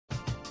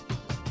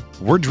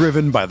We're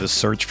driven by the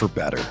search for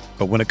better.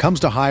 But when it comes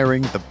to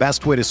hiring, the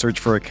best way to search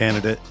for a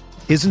candidate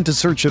isn't to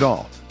search at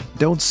all.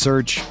 Don't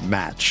search,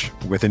 match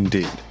with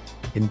Indeed.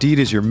 Indeed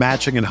is your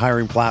matching and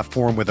hiring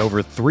platform with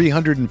over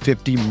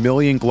 350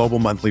 million global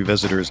monthly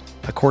visitors,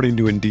 according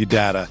to Indeed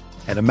data,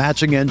 and a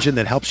matching engine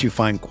that helps you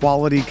find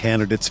quality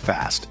candidates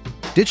fast.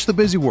 Ditch the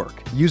busy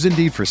work. Use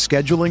Indeed for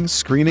scheduling,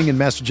 screening, and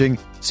messaging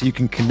so you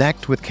can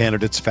connect with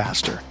candidates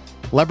faster.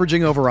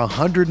 Leveraging over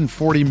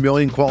 140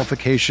 million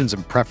qualifications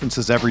and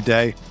preferences every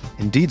day,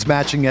 Indeed's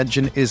matching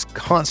engine is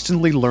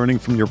constantly learning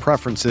from your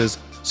preferences,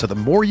 so the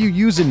more you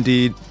use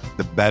Indeed,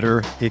 the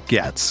better it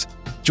gets.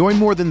 Join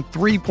more than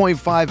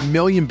 3.5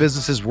 million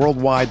businesses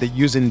worldwide that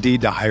use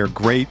Indeed to hire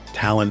great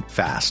talent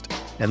fast.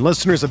 And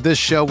listeners of this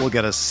show will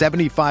get a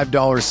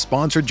 $75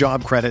 sponsored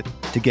job credit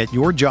to get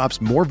your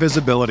jobs more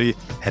visibility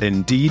at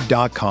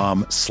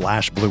Indeed.com/Blue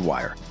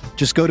Wire.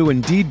 Just go to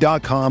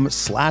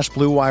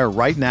Indeed.com/Blue Wire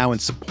right now and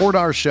support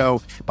our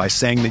show by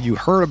saying that you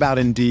heard about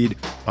Indeed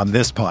on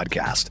this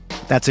podcast.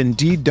 That's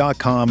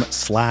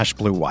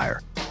Indeed.com/Blue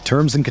Wire.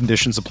 Terms and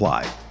conditions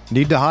apply.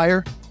 Need to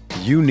hire?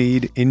 You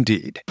need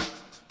Indeed.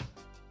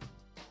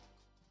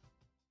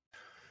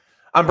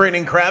 I'm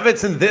Brandon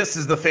Kravitz, and this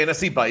is the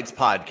Fantasy Bites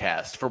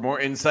podcast. For more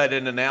insight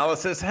and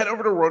analysis, head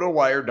over to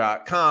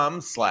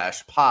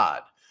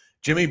rotowire.com/pod.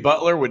 Jimmy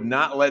Butler would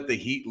not let the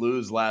Heat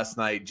lose last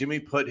night. Jimmy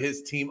put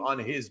his team on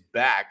his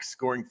back,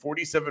 scoring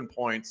 47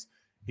 points.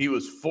 He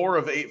was 4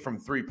 of 8 from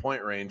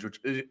three-point range, which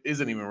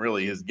isn't even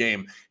really his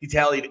game. He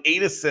tallied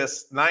 8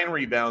 assists, 9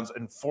 rebounds,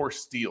 and 4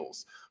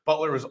 steals.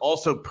 Butler was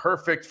also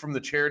perfect from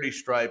the charity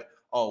stripe,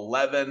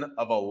 11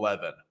 of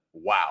 11.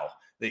 Wow.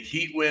 The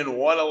Heat win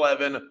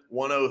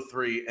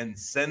 111-103 and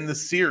send the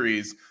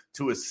series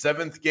to a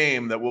 7th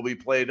game that will be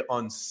played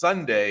on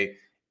Sunday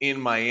in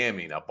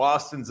Miami. Now,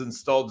 Boston's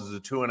installed as a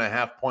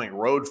 2.5-point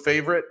road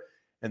favorite,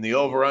 and the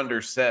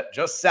over-under set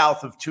just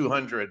south of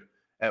 200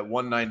 at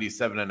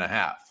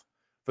 197.5.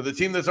 For the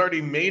team that's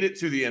already made it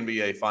to the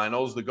NBA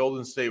Finals, the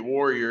Golden State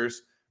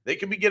Warriors, they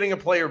could be getting a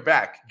player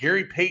back.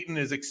 Gary Payton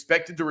is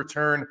expected to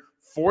return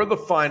for the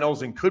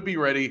finals and could be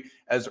ready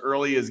as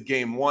early as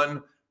Game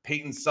 1.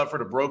 Payton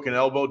suffered a broken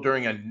elbow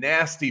during a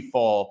nasty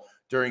fall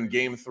during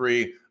Game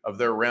 3 of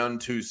their Round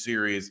 2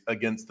 series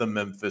against the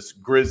Memphis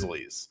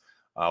Grizzlies.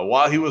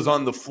 While he was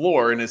on the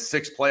floor in his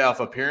 6 playoff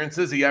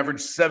appearances, he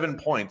averaged 7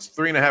 points,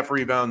 3.5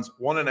 rebounds,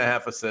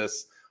 1.5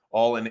 assists,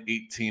 all in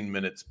 18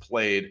 minutes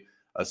played,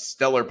 a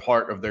stellar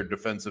part of their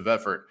defensive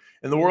effort.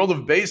 In the world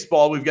of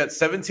baseball, we've got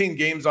 17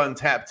 games on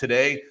tap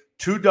today,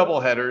 2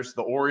 doubleheaders.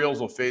 The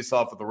Orioles will face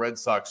off with the Red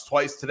Sox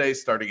twice today,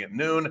 starting at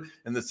noon,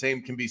 and the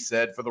same can be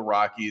said for the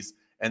Rockies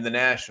and the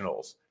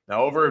Nationals.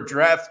 Now, over at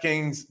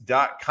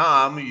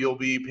DraftKings.com, you'll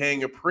be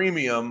paying a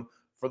premium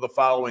for the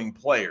following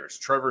players: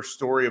 Trevor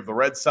Story of the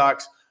Red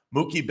Sox,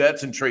 Mookie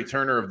Betts and Trey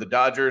Turner of the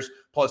Dodgers,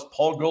 plus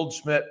Paul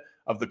Goldschmidt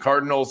of the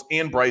Cardinals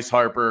and Bryce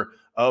Harper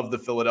of the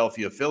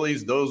Philadelphia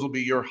Phillies. Those will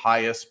be your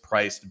highest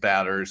priced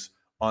batters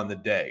on the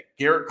day.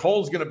 Garrett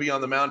Cole's going to be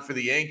on the mound for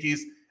the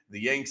Yankees.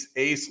 The Yanks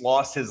ace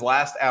lost his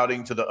last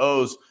outing to the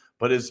O's,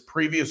 but his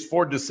previous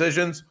 4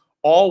 decisions,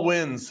 all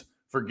wins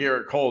for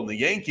Garrett Cole. And the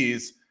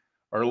Yankees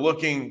are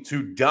looking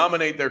to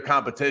dominate their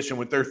competition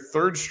with their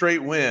 3rd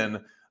straight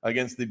win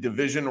against the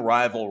division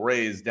rival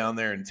Rays down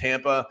there in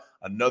Tampa.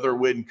 Another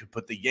win could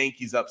put the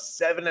Yankees up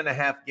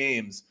 7.5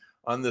 games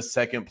on the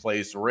 2nd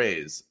place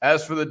Rays.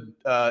 As for the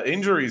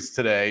injuries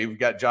today, we've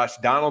got Josh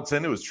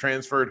Donaldson, who was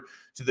transferred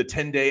to the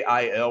 10-day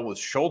IL with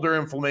shoulder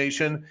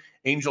inflammation.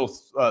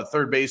 Angels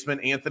third baseman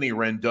Anthony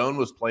Rendon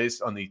was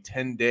placed on the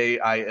 10-day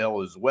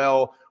IL as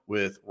well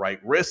with right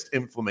wrist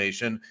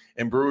inflammation.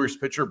 And Brewers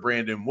pitcher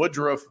Brandon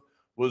Woodruff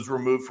was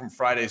removed from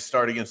Friday's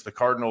start against the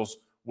Cardinals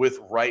with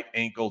right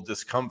ankle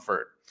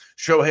discomfort.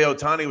 Shohei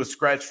Ohtani was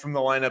scratched from the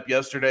lineup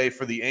yesterday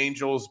for the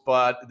Angels,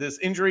 but this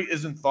injury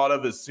isn't thought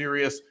of as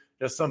serious,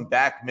 just some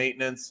back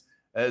maintenance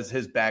as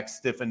his back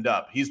stiffened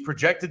up. He's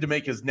projected to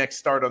make his next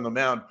start on the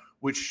mound,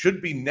 which should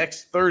be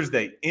next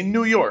Thursday in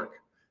New York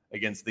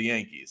against the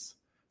Yankees.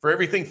 For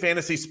everything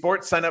fantasy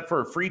sports, sign up for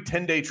a free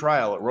 10-day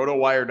trial at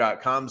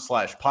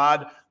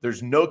rotowire.com/pod.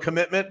 There's no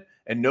commitment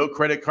and no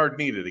credit card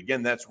needed.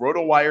 Again, that's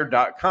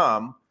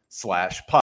rotowire.com/pod.